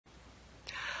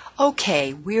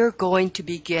Okay, we're going to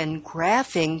begin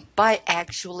graphing by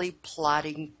actually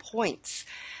plotting points.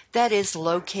 That is,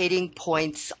 locating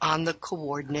points on the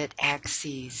coordinate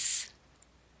axes.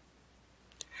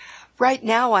 Right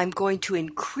now I'm going to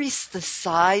increase the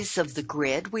size of the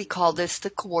grid. We call this the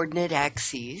coordinate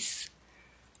axes.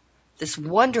 This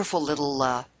wonderful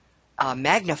little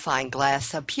magnifying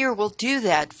glass up here will do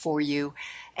that for you.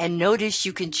 And notice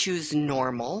you can choose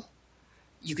normal.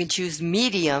 You can choose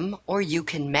medium, or you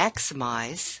can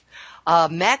maximize.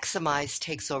 Maximize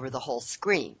takes over the whole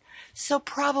screen, so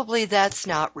probably that's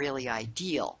not really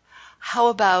ideal. How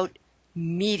about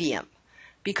medium?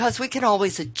 Because we can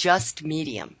always adjust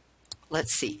medium.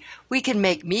 Let's see. We can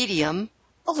make medium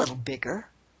a little bigger.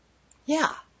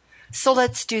 Yeah, so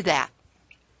let's do that.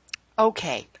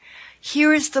 Okay,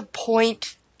 here is the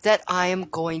point that I am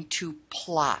going to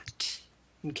plot.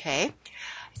 Okay,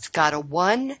 it's got a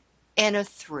 1 and a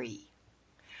 3.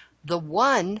 The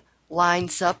 1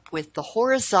 lines up with the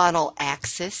horizontal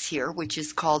axis here, which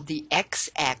is called the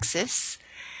x-axis,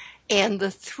 and the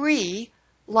 3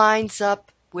 lines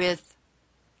up with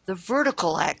the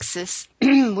vertical axis,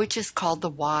 which is called the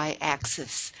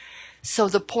y-axis. So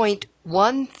the point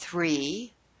 1,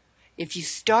 3, if you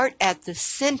start at the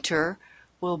center,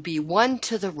 will be 1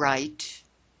 to the right,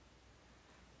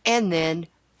 and then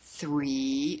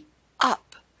 3 up.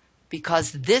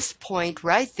 Because this point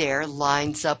right there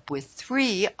lines up with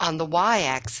 3 on the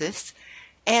y-axis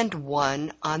and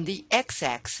 1 on the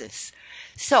x-axis.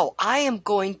 So I am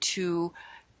going to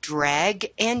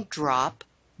drag and drop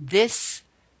this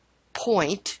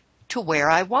point to where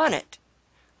I want it.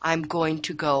 I'm going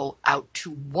to go out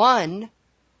to 1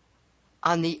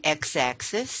 on the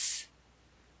x-axis,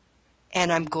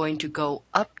 and I'm going to go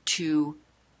up to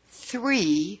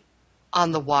 3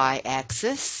 on the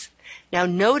y-axis. Now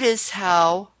notice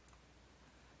how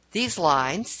these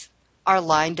lines are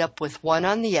lined up with 1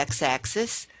 on the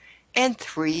x-axis and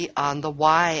 3 on the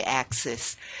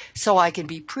y-axis. So I can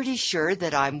be pretty sure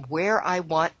that I'm where I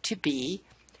want to be.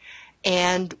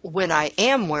 And when I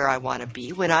am where I want to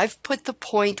be, when I've put the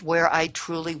point where I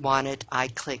truly want it, I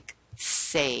click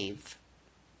Save.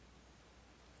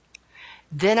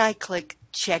 Then I click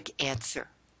Check Answer.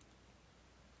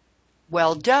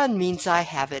 Well done means I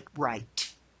have it right.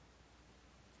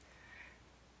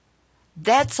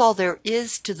 That's all there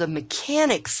is to the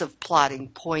mechanics of plotting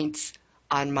points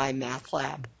on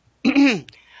MyMathLab.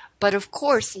 But of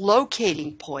course,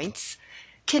 locating points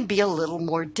can be a little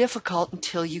more difficult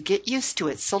until you get used to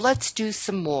it. So let's do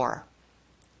some more.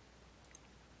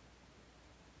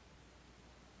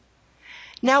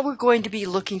 Now we're going to be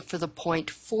looking for the point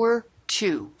 4,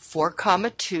 2, 4,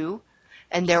 2,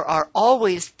 and there are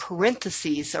always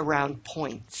parentheses around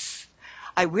points.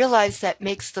 I realize that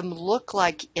makes them look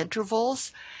like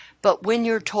intervals, but when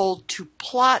you're told to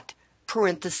plot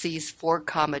parentheses 4,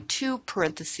 2,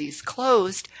 parentheses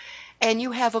closed, and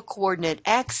you have a coordinate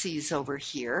axis over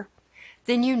here,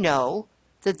 then you know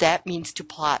that that means to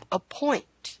plot a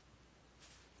point.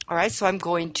 All right, so I'm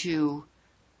going to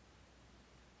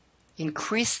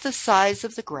increase the size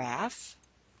of the graph,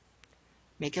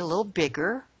 make it a little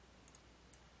bigger,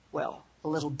 well, a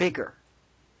little bigger,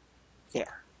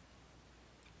 there.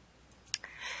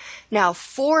 Now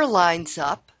 4 lines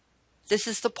up, this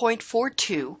is the point 4,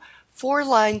 2. 4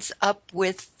 lines up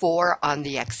with 4 on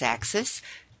the x-axis,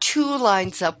 2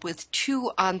 lines up with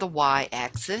 2 on the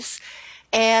y-axis,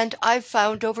 and I've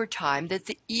found over time that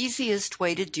the easiest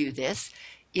way to do this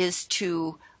is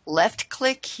to left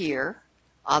click here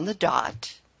on the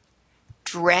dot,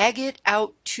 drag it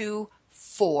out to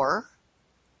 4,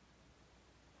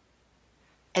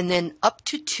 and then up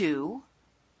to 2,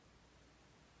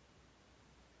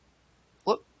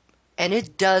 and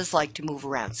it does like to move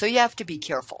around, so you have to be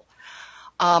careful.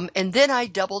 And then I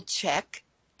double check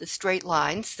the straight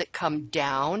lines that come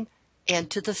down and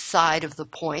to the side of the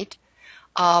point.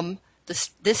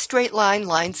 This straight line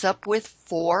lines up with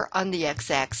 4 on the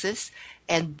x-axis,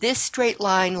 and this straight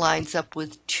line lines up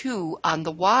with 2 on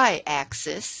the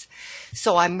y-axis.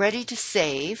 So I'm ready to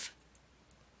save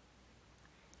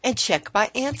and check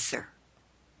my answer.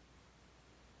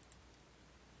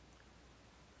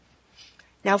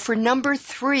 Now for number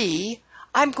 3,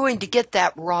 I'm going to get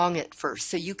that wrong at first,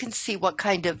 so you can see what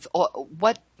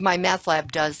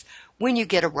MyMathLab does when you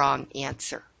get a wrong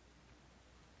answer.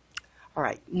 All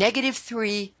right,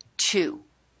 -3, 2.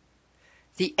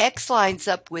 The x lines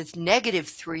up with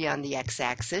 -3 on the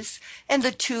x-axis, and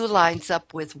the 2 lines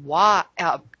up with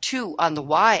 2 on the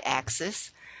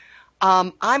y-axis.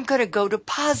 I'm going to go to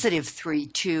 +3,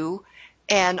 2.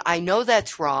 And I know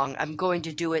that's wrong. I'm going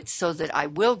to do it so that I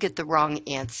will get the wrong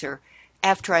answer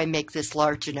after I make this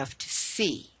large enough to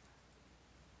see.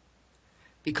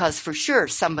 because for sure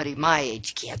somebody my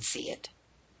age can't see it.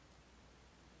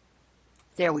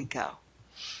 There we go.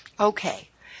 Okay,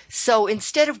 so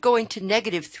instead of going to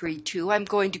negative 3, 2, I'm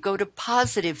going to go to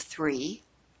positive 3,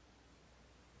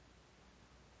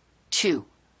 2.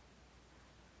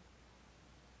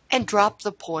 And drop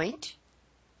the point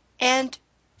and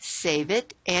save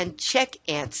it and check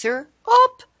answer.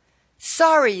 Oh,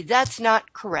 sorry, that's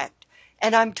not correct.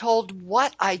 And I'm told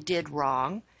what I did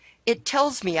wrong. It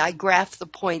tells me I graphed the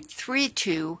point 3,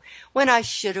 2 when I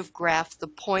should have graphed the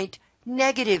point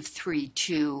negative 3,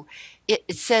 2.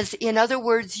 It says, in other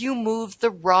words, you moved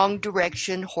the wrong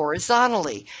direction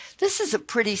horizontally. This is a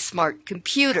pretty smart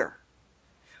computer.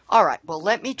 All right, well,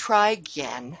 let me try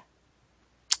again.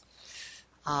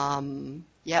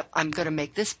 Yep, I'm going to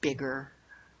make this bigger.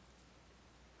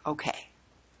 Okay.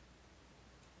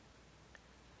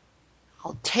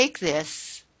 I'll take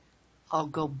this. I'll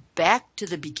go back to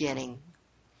the beginning.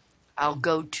 I'll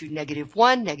go to negative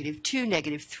 1, negative 2,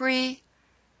 negative 3,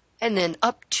 and then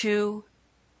up to,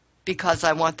 because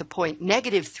I want the point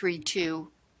negative 3, 2,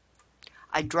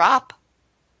 I drop,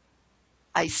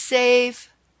 I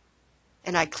save,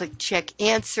 and I click check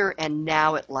answer, and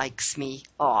now it likes me.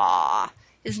 Aw,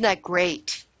 isn't that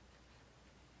great?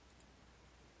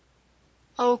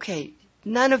 Okay,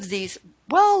 none of these,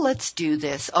 well, let's do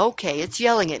this. Okay, it's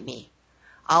yelling at me.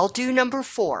 I'll do number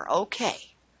 4,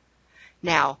 okay.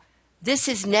 Now, this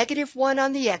is negative 1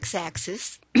 on the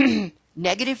x-axis,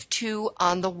 negative 2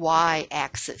 on the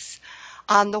y-axis.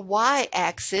 On the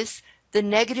y-axis, the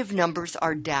negative numbers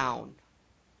are down.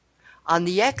 On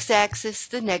the x-axis,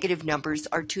 the negative numbers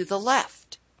are to the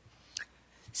left.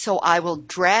 So I will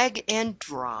drag and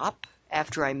drop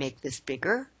after I make this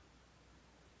bigger.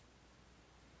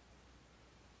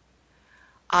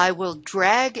 I will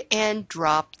drag and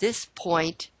drop this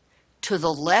point to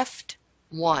the left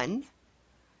 1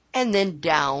 and then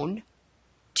down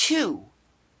 2.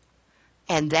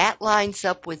 And that lines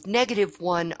up with negative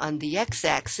 1 on the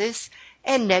x-axis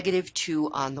and negative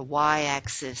 2 on the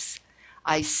y-axis.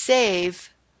 I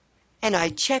save and I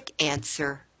check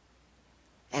answer,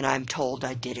 and I'm told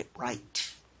I did it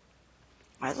right.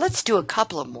 All right, let's do a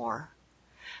couple of more.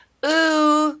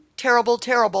 Ooh, terrible,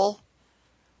 terrible.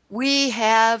 We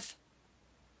have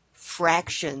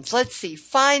fractions. Let's see,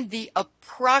 find the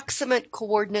approximate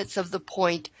coordinates of the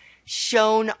point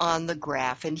shown on the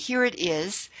graph. And here it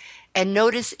is. And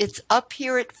notice it's up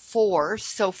here at 4,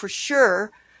 so for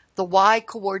sure the y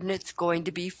coordinate's going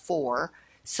to be 4.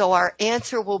 So our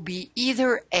answer will be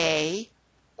either A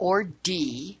or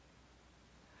D,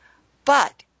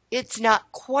 but it's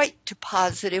not quite to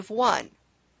positive 1.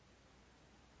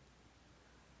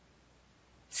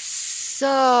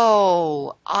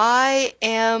 So I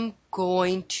am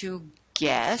going to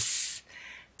guess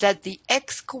that the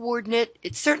x-coordinate,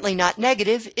 it's certainly not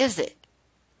negative, is it?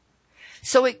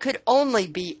 So it could only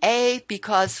be A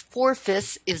because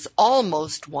 4/5 is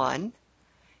almost 1,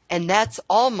 and that's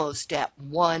almost at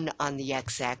 1 on the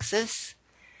x-axis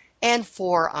and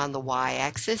 4 on the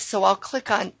y-axis. So I'll click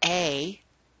on A.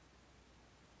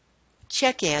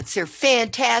 Check answer.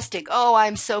 Fantastic. Oh,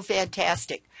 I'm so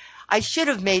fantastic. I should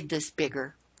have made this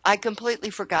bigger. I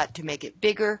completely forgot to make it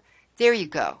bigger. There you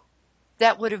go.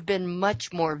 That would have been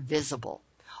much more visible.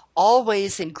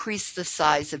 Always increase the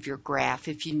size of your graph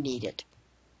if you need it.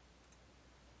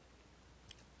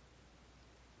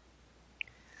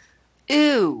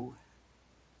 Ooh.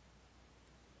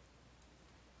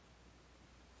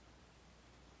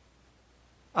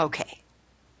 Okay.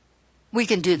 We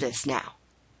can do this now.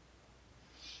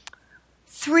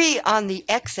 3 on the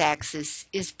x-axis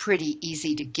is pretty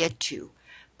easy to get to,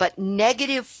 but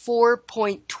negative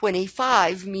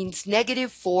 4.25 means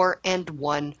negative 4 and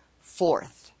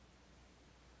 1/4.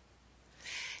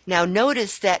 Now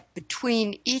notice that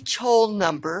between each whole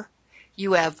number,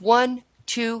 you have 1,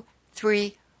 2,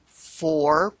 3,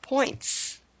 4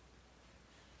 points.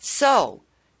 So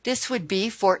this would be,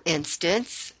 for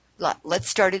instance, let's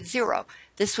start at 0.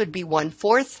 This would be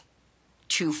 1/4,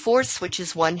 2/4, which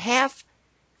is 1/2,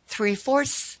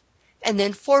 3/4, and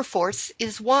then 4/4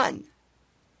 is 1.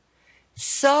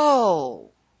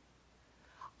 So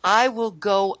I will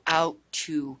go out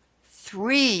to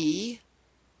 3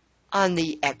 on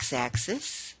the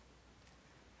x-axis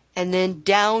and then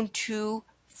down to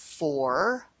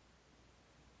 4.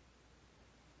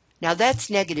 Now that's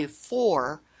negative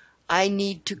 4. I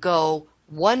need to go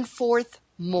 1/4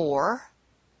 more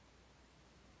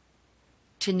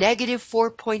to negative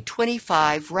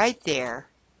 4.25 right there.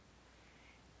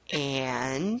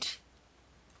 And,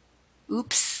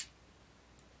 oops,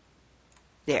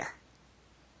 there.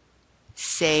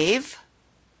 Save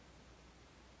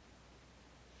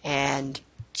and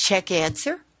Check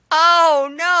answer. Oh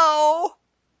no!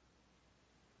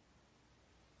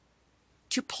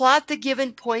 To plot the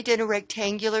given point in a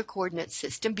rectangular coordinate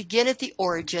system, begin at the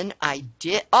origin. I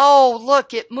did. Oh,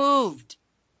 look, it moved.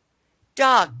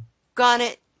 Doggone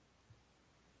it.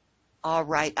 All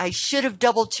right, I should have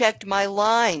double checked my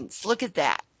lines. Look at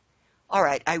that. All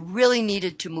right, I really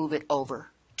needed to move it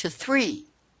over to 3.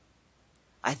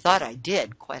 I thought I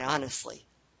did, quite honestly.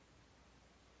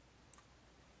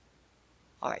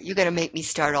 All right, you're going to make me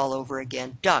start all over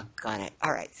again. Doggone it.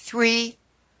 All right, 3,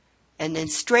 and then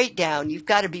straight down. You've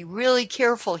got to be really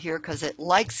careful here because it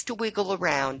likes to wiggle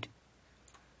around.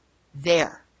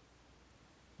 There.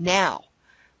 Now,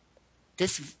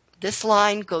 this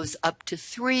line goes up to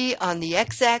 3 on the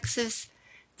x-axis.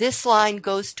 This line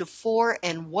goes to 4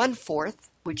 1/4,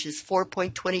 which is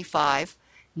 4.25,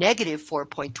 negative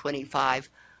 4.25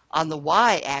 on the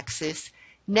y-axis.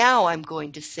 Now I'm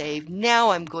going to save.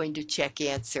 Now I'm going to check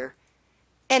answer.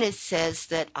 And it says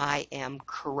that I am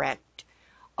correct.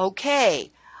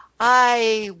 Okay,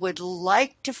 I would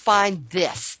like to find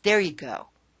this. There you go.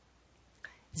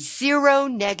 0,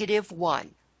 negative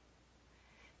 1.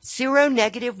 0,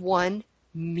 negative 1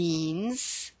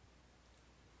 means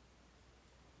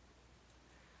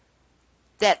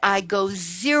that I go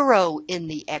 0 in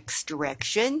the x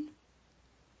direction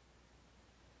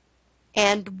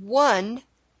and 1,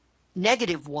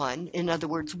 negative 1, in other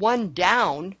words, 1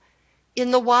 down in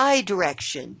the y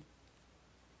direction.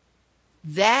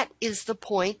 That is the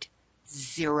point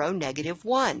 0, negative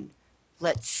 1.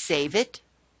 Let's save it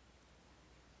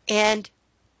and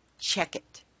check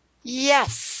it.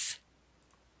 Yes.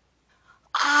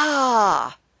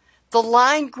 The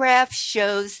line graph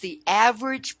shows the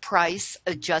average price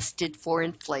adjusted for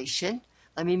inflation.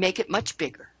 Let me make it much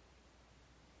bigger.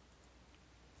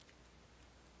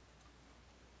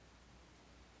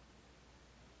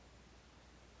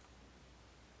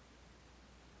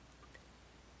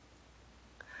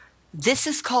 This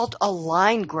is called a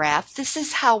line graph. This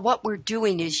is how what we're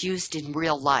doing is used in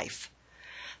real life.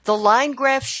 The line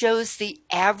graph shows the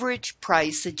average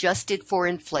price adjusted for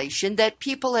inflation that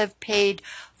people have paid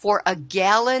for a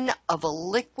gallon of a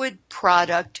liquid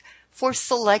product for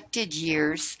selected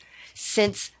years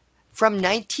since from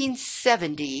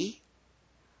 1970,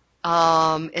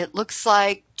 it looks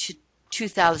like, to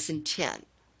 2010.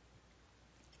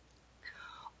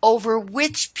 Over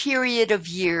which period of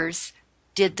years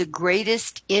did the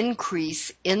greatest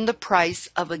increase in the price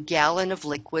of a gallon of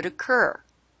liquid occur?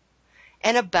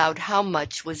 And about how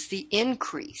much was the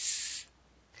increase?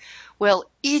 Well,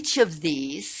 each of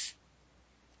these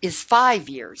is 5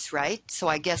 years, right? So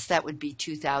I guess that would be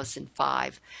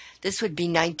 2005. This would be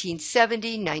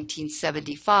 1970,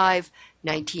 1975,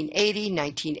 1980,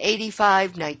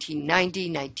 1985,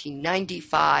 1990,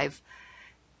 1995,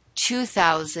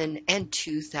 2000, and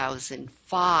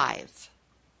 2005.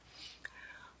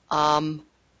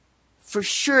 For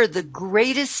sure, the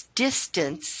greatest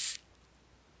distance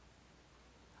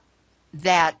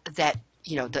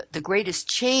the greatest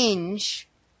change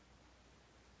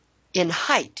in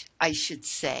height, I should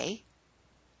say,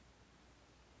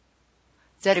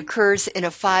 that occurs in a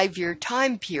 5-year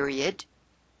time period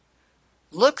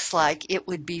looks like it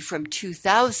would be from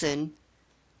 2000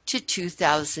 to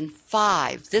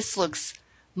 2005. This looks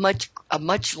a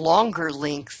much longer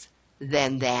length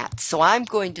than that. So I'm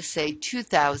going to say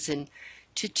 2000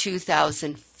 to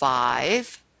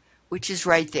 2005, which is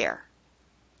right there.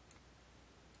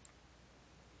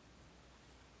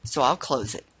 So I'll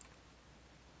close it.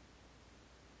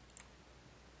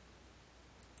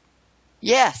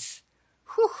 Yes.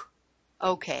 Whew.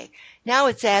 Okay. Now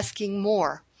it's asking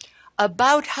more.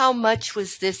 About how much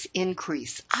was this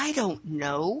increase? I don't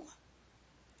know.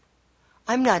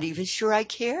 I'm not even sure I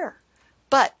care.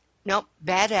 But, nope,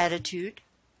 bad attitude.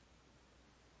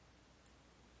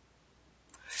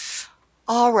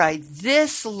 All right,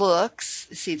 this looks,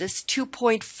 see, this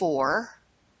 2.4.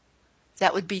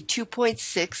 That would be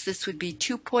 2.6. This would be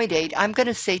 2.8. I'm going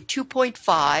to say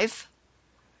 2.5.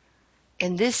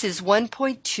 And this is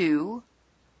 1.2 to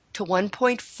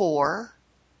 1.4.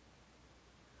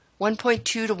 1.2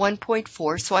 to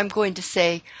 1.4. So I'm going to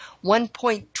say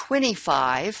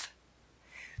 1.25.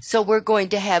 So we're going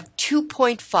to have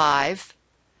 2.5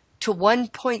 to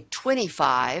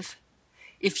 1.25.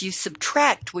 If you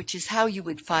subtract, which is how you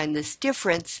would find this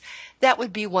difference, that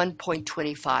would be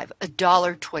 1.25,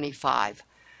 $1.25.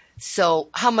 So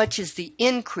how much is the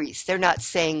increase? They're not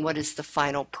saying what is the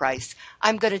final price.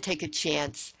 I'm going to take a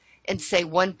chance and say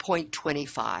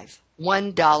 1.25,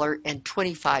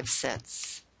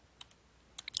 $1.25.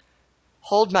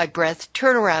 Hold my breath,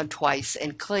 turn around twice,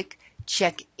 and click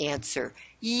Check answer.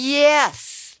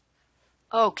 Yes.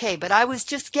 Okay, but I was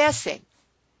just guessing.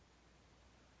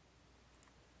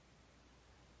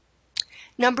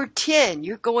 Number 10,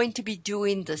 you're going to be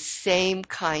doing the same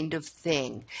kind of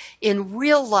thing. In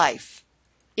real life,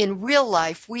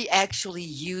 we actually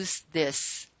use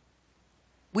this.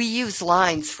 We use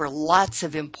lines for lots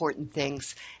of important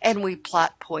things, and we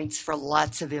plot points for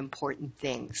lots of important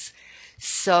things.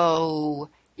 So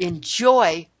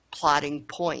enjoy plotting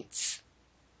points.